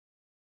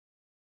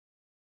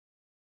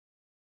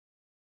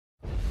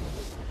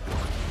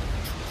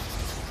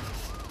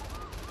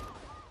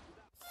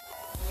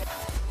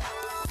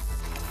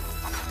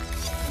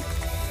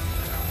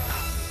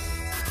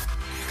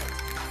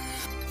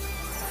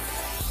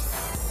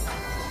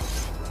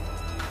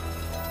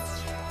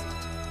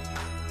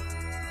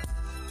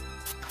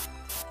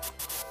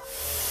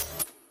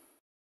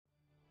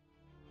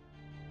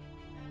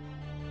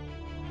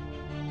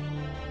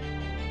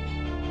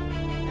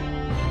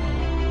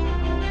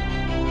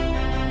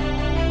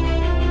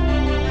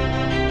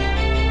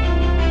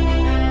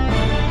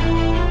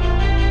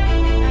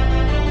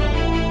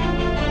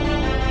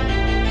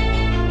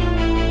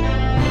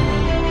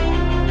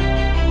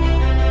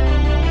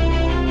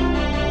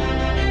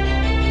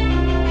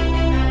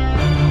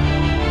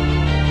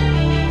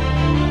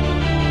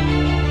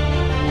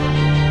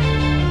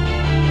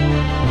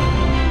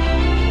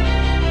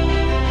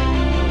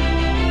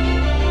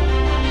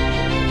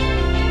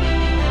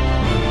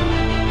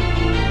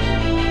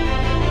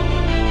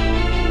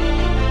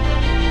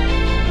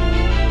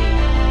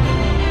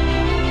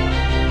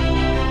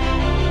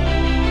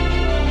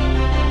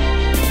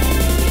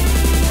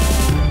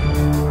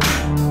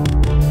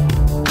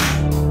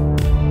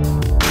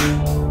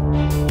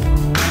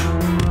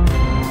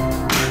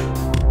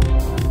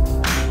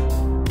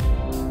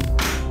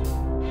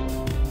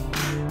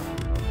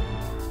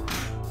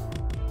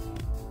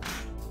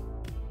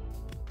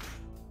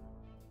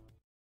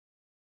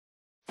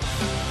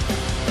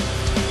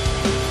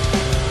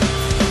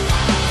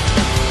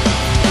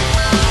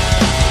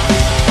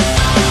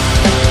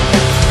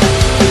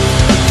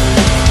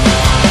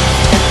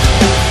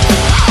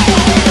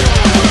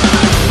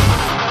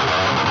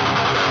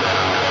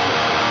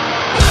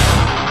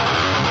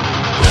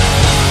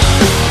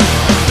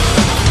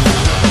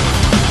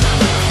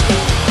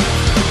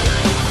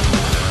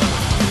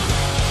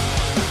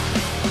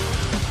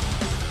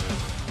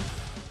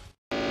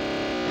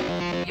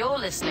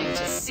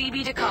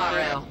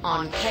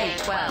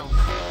sound.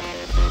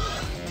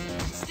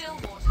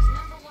 Stillwater's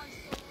 #1.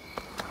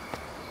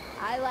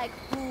 I like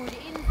food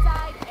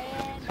inside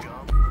and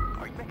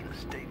Are you making a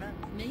statement?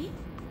 Me?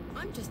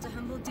 I'm just a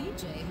humble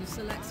DJ who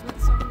selects what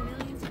song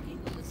millions of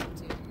people listen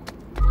to.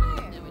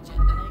 I have no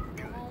agenda.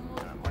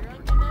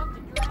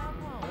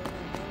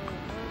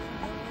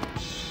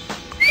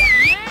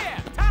 Yeah!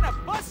 Time to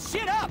bust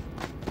shit up!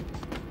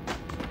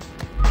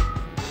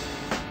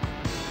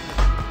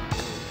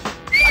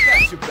 I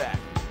got your back.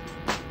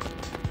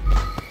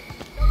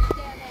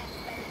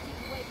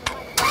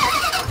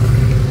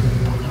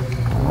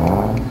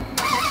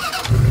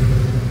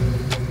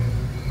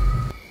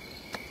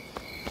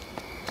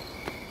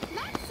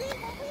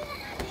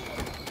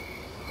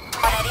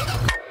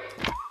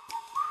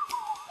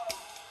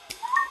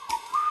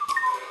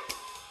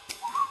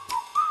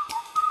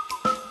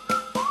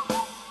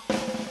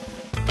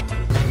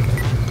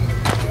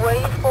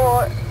 Wait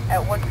for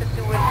at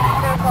 151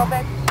 detail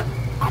callback.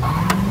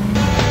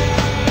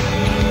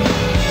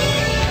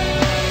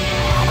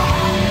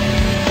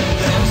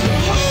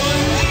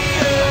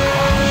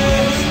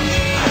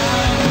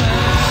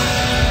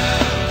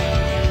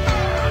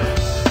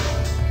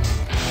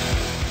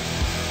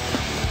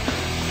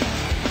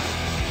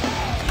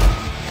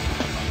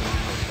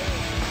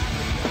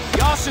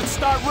 Y'all should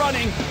start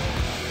running.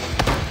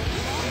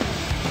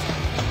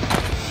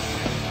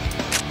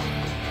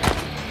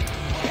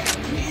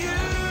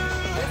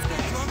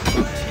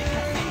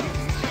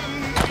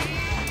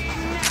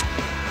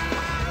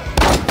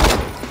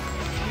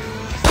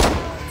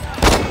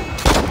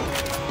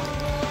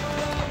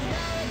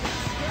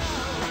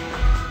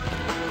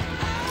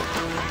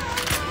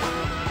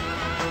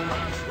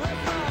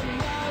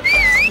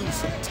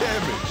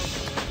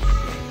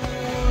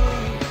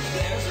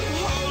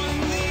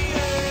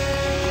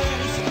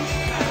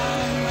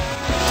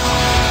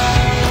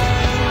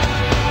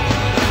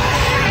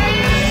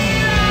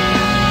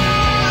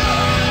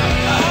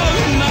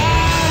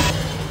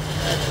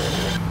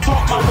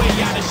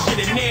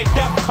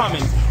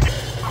 Coming. So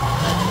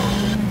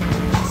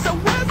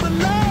where's the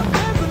love?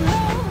 Where's the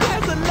love?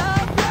 Where's the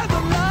love? Where's the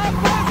love?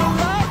 Where's the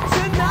love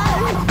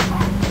tonight?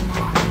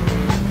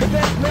 But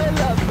there's no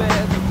love,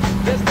 man.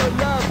 There's no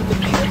love and the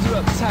kids are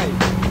uptight.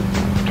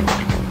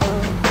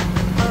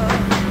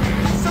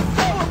 So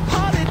throw a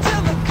party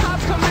till the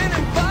cops come in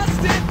and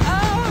bust it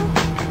up.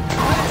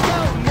 There's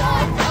no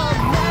North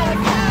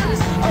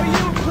Americans. Are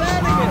you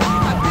planning it?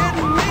 I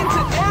didn't mean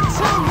to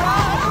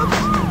interrupt.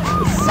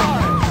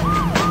 Sorry.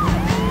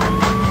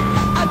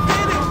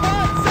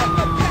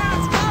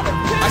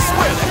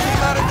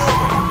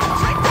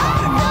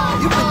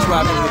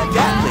 Driving with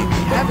that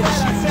lately, haven't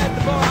you? I said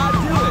the more I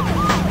do it,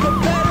 the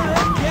better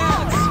it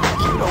gets.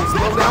 You don't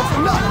slow down for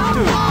nothing,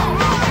 dude.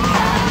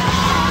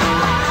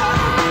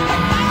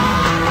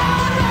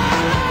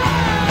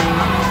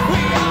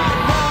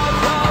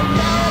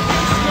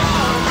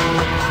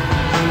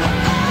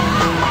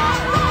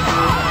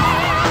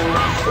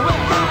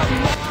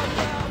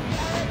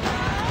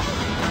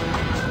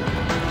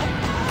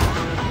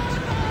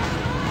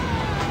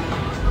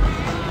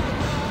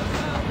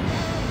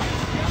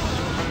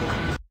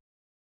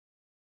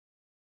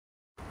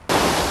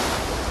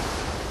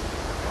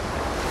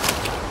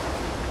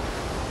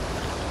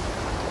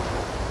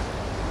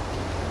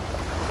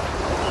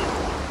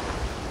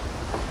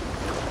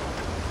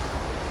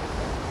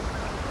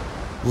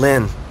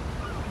 Lynn,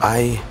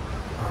 I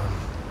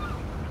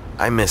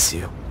miss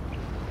you.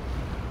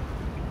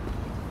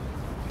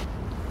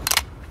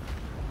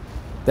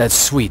 That's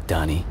sweet,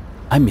 Donnie.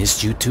 I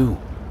missed you too.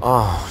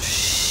 Oh,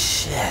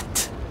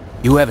 shit.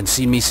 You haven't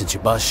seen me since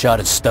your boss shot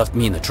and stuffed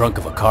me in the trunk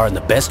of a car, and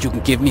the best you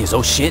can give me is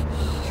oh shit?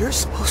 You're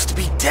supposed to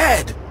be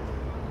dead.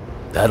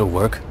 That'll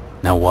work.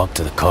 Now walk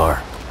to the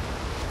car.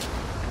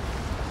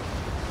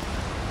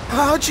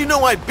 How'd you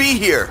know I'd be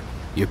here?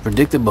 You're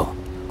predictable.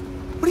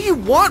 What do you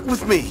want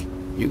with me?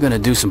 You're gonna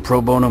do some pro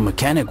bono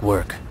mechanic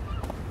work.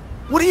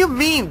 What do you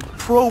mean,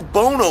 pro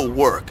bono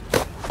work?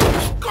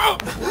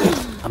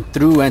 I'm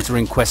through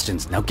answering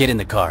questions. Now get in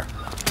the car.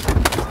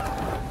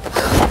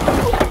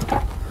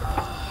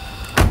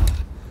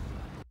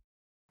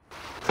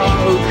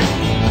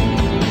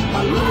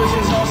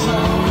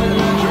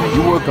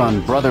 You work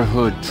on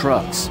Brotherhood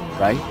trucks,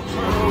 right?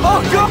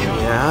 Oh, God!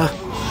 Yeah?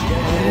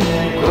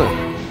 Good.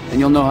 Then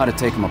you'll know how to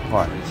take them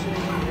apart.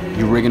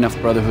 You rig enough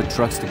Brotherhood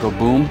trucks to go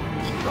boom,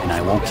 and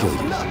I won't kill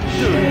you.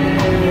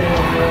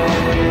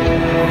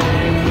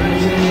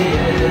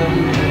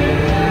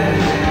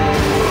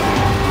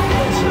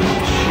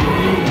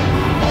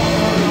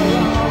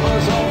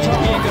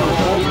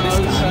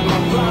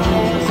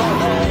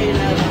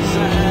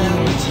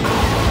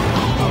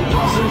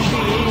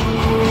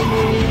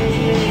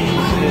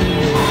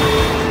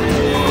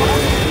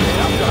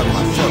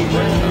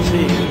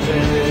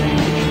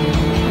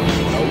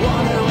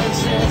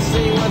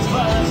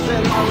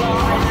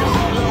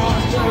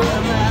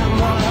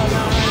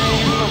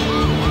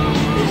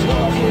 He's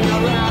walking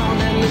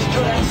around in this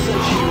dress.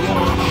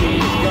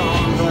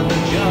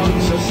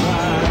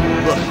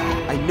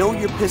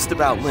 pissed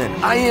about Lynn.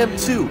 I am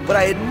too, but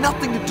I had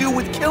nothing to do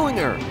with killing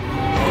her.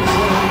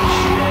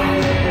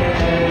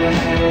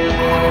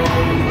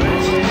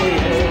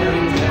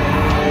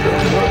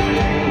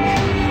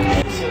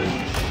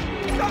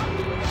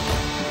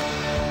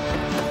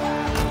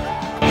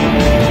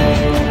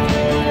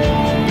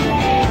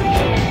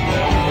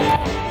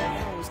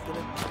 Maero's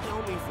gonna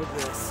kill me for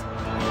this.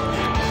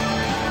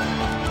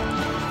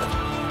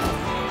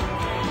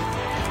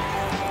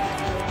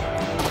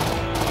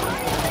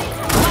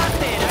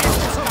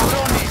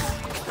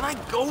 Can I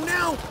go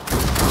now?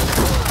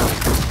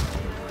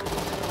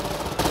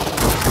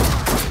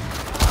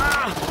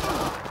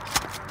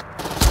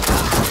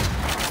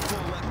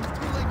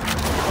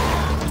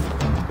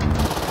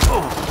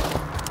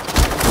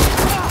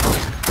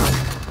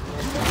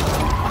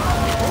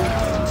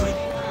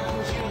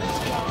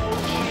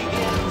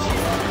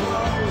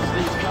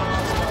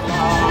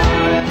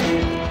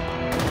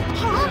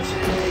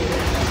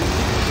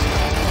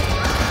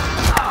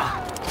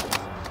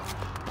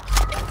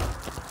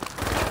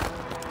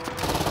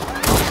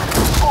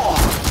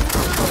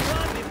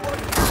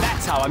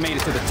 I made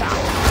it to the top.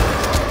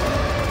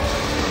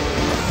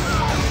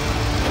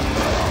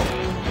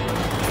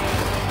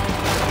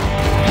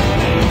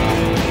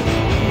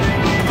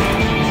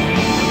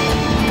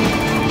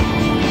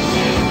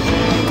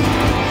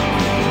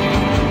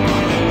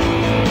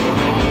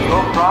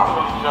 Your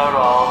problems are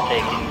all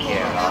taken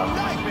care of.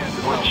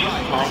 Would you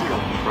like a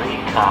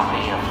free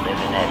copy of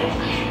Ruminating?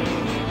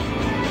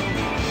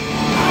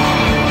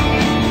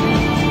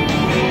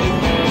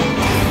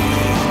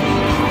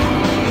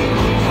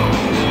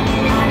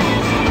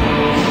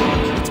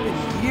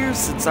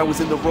 Since I was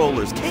in the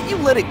Rollerz. Can't you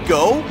let it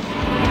go?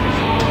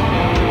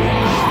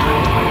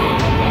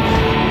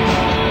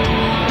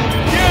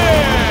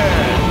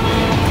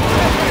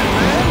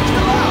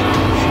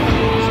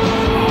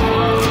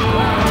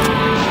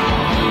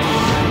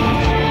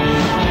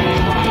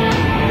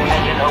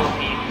 As an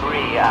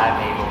OP3, I'm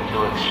able to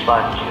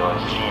expunge your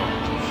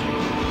sins.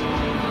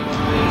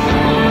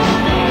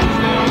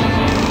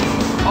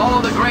 All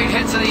of the great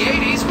hits of the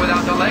 80s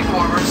without the leg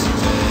warmers.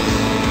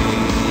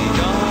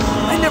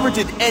 I never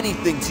did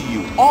anything to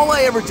you. All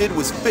I ever did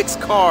was fix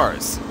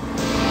cars.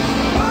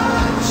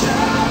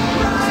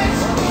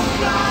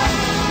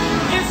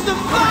 It's the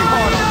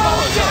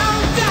final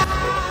countdown.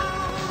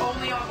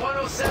 Only on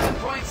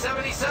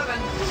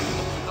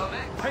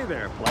 107.77. Hey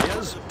there,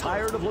 players.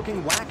 Tired of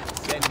looking whack?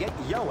 Then get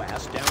yo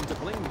ass down to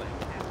Bling Bling.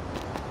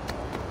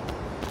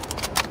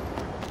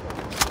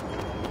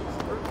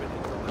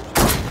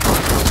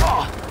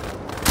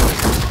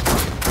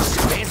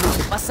 ¿Ves lo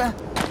que pasa?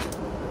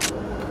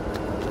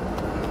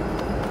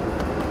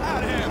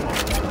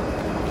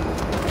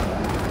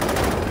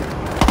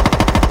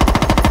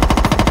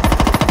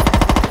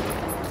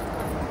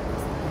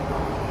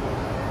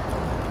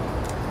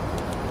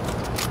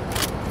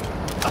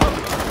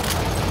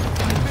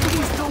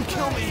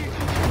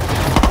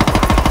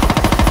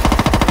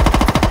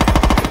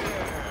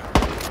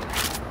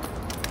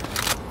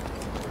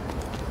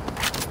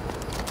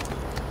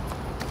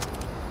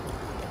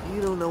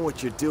 You don't know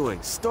what you're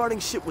doing. Starting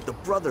shit with the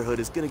Brotherhood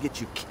is gonna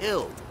get you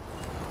killed.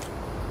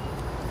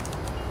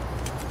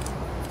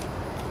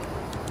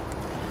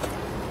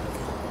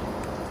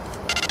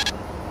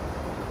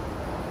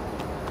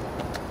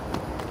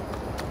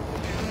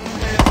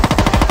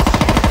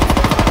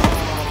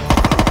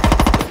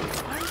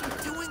 Why are you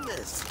doing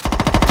this?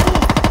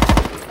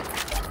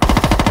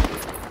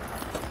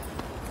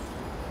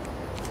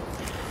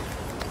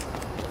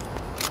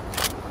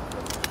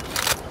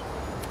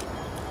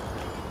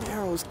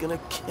 Maero's gonna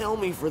kill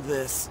me for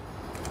this.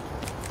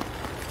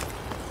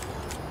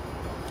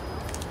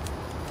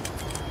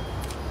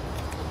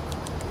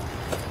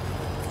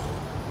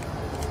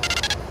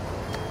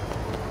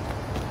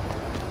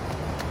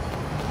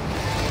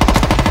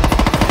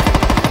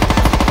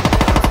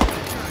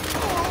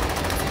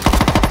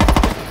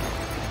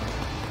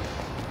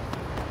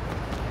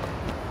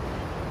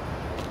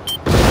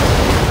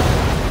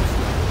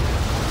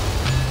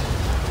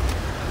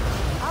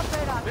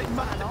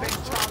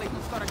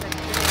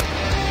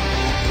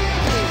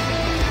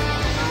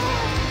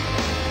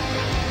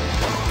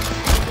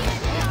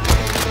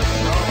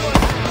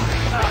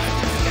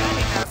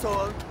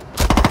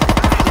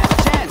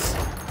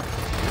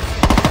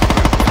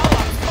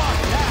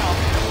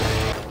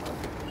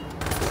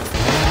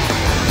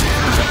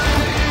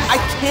 I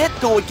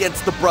can't go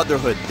against the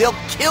Brotherhood. They'll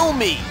kill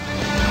me.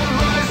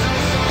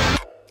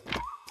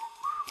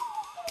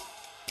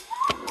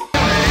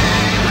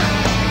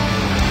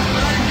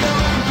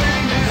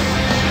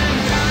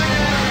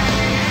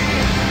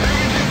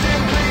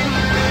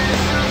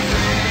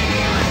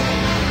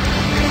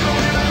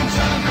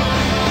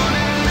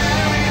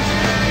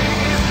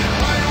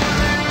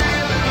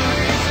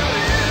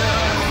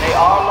 May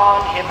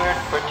Armand Hibbert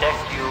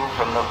protect you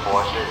from the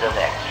forces of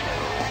Exnu.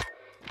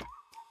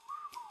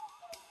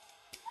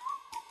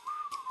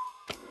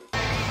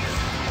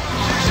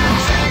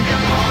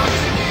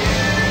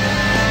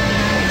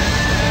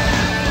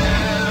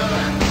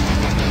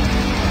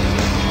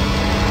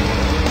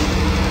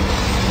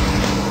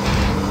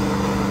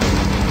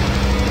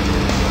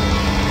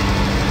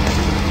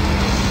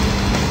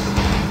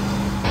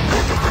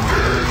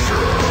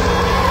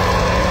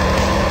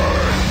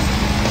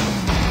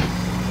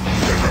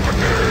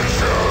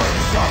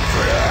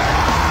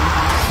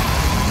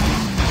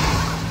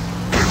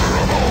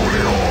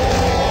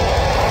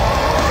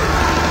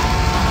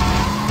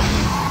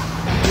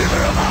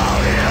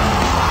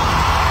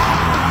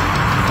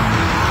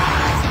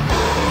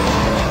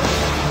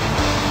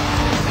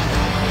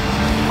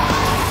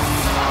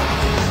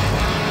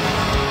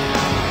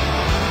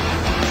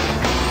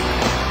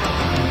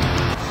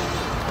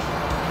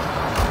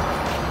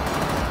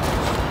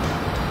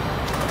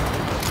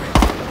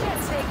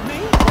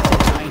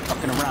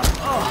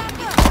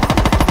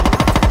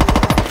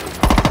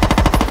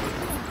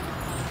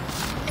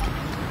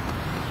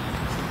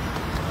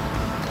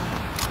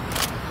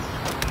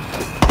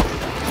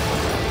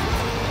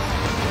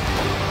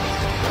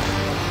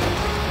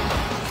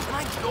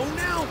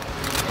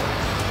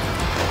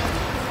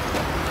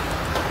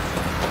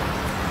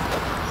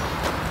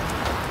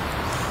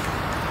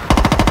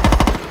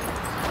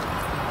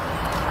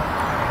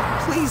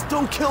 Please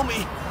don't kill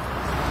me.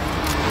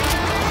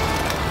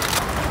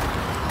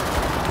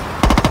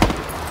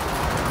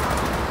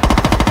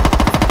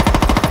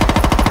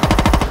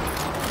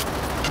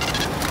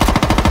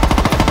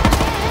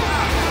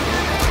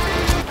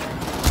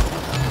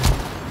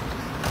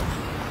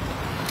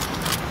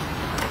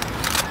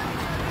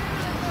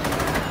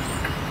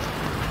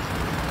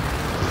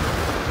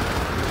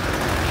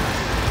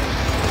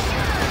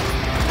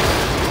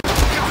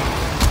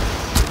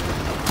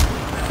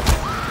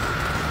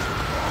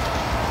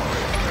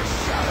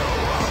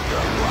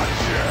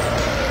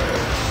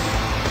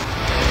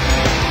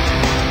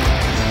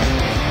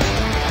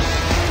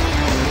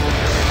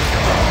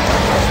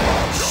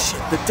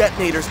 The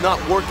detonator's not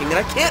working, and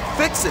I can't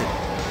fix it!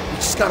 We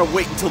just gotta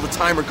wait until the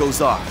timer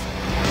goes off.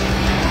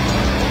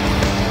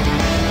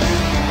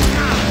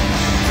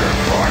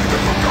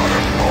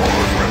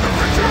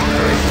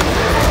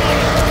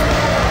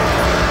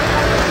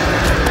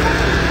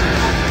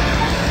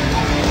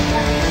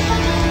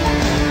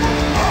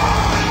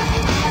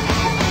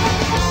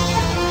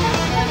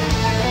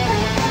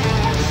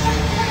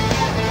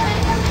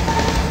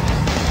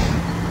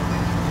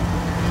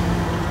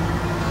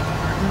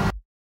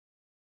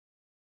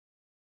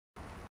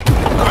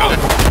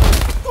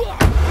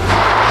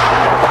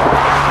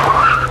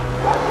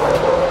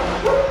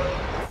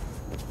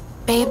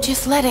 Babe,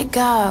 just let it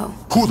go.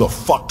 Who the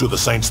fuck do the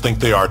Saints think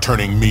they are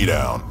turning me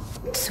down?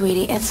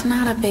 Sweetie, it's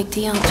not a big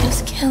deal.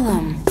 Just kill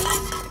him.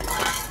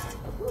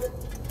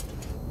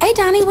 Hey,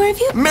 Donnie, where have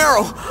you...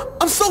 Maero!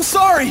 I'm so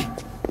sorry!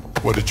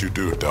 What did you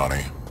do,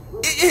 Donnie?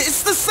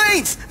 It's the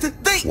Saints!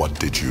 They... What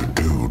did you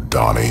do,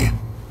 Donnie?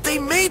 They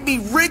made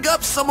me rig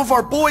up some of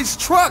our boys'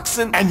 trucks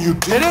and... And you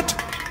did it?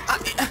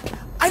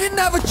 I didn't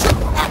have a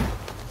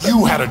choice.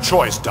 You had a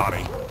choice,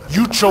 Donnie.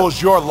 You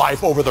chose your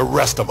life over the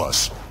rest of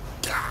us.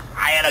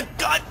 I had a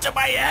gun to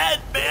my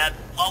head, man.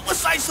 What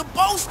was I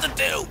supposed to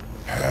do?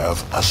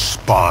 Have a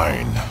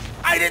spine.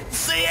 I didn't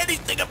say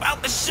anything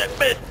about the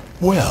shipment.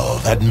 Well,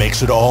 that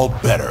makes it all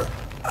better.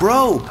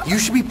 Bro, you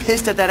should be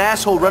pissed at that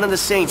asshole running the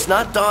Saints,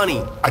 not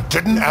Donnie. I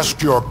didn't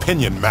ask your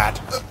opinion,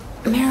 Matt.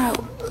 Maero,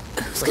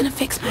 who's gonna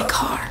fix my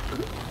car?